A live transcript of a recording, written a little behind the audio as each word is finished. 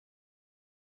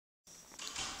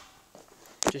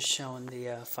Just showing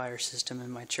the fire system in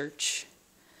my church.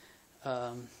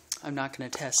 I'm not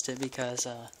going to test it because,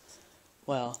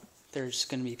 well, there's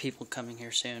going to be people coming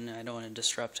here soon and I don't want to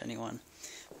disrupt anyone.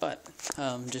 But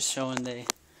just showing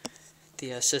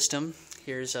the system.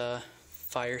 Here's a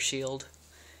FireShield.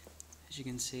 As you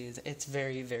can see, it's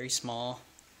very, very small.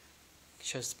 It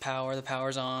shows the power. The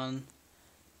power's on.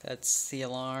 That's the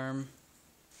alarm.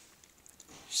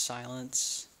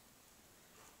 Silence.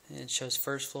 And it shows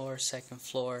first floor, second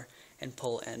floor, and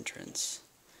pull entrance.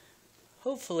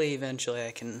 Hopefully, eventually,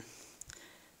 I can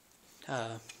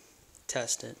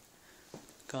test it.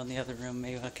 Go in the other room.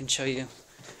 Maybe I can show you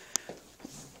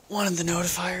one of the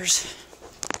notifiers.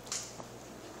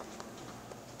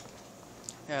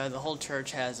 The whole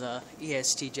church has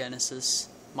EST Genesis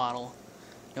model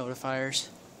notifiers.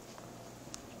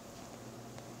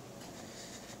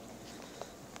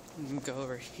 You can go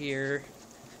over here.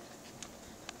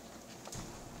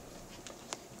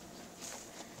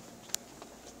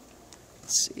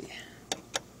 Let's see.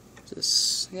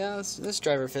 This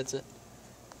driver fits it.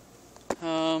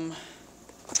 Let's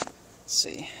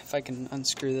see if I can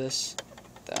unscrew this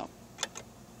without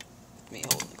me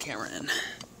holding the camera in.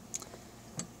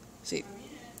 See,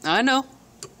 I know.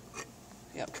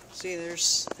 Yep. See,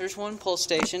 there's one pull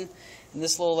station, and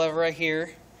this little lever right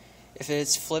here. If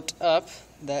it's flipped up,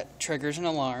 that triggers an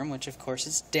alarm, which of course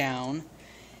is down.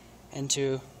 And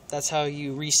that's how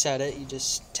you reset it. You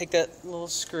just take that little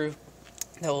screw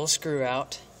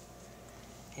out,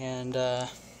 and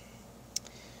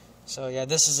so yeah,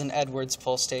 this is an Edwards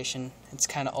pull station. It's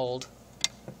kind of old.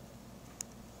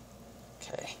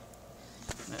 Okay.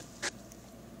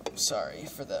 Sorry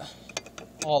for the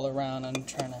all around. I'm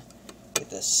trying to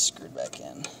get this screwed back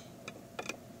in.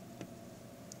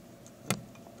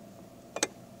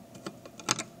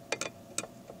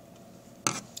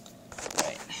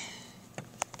 Right.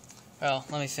 Well,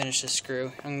 let me finish this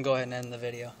screw. I'm gonna go ahead and end the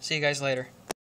video. See you guys later.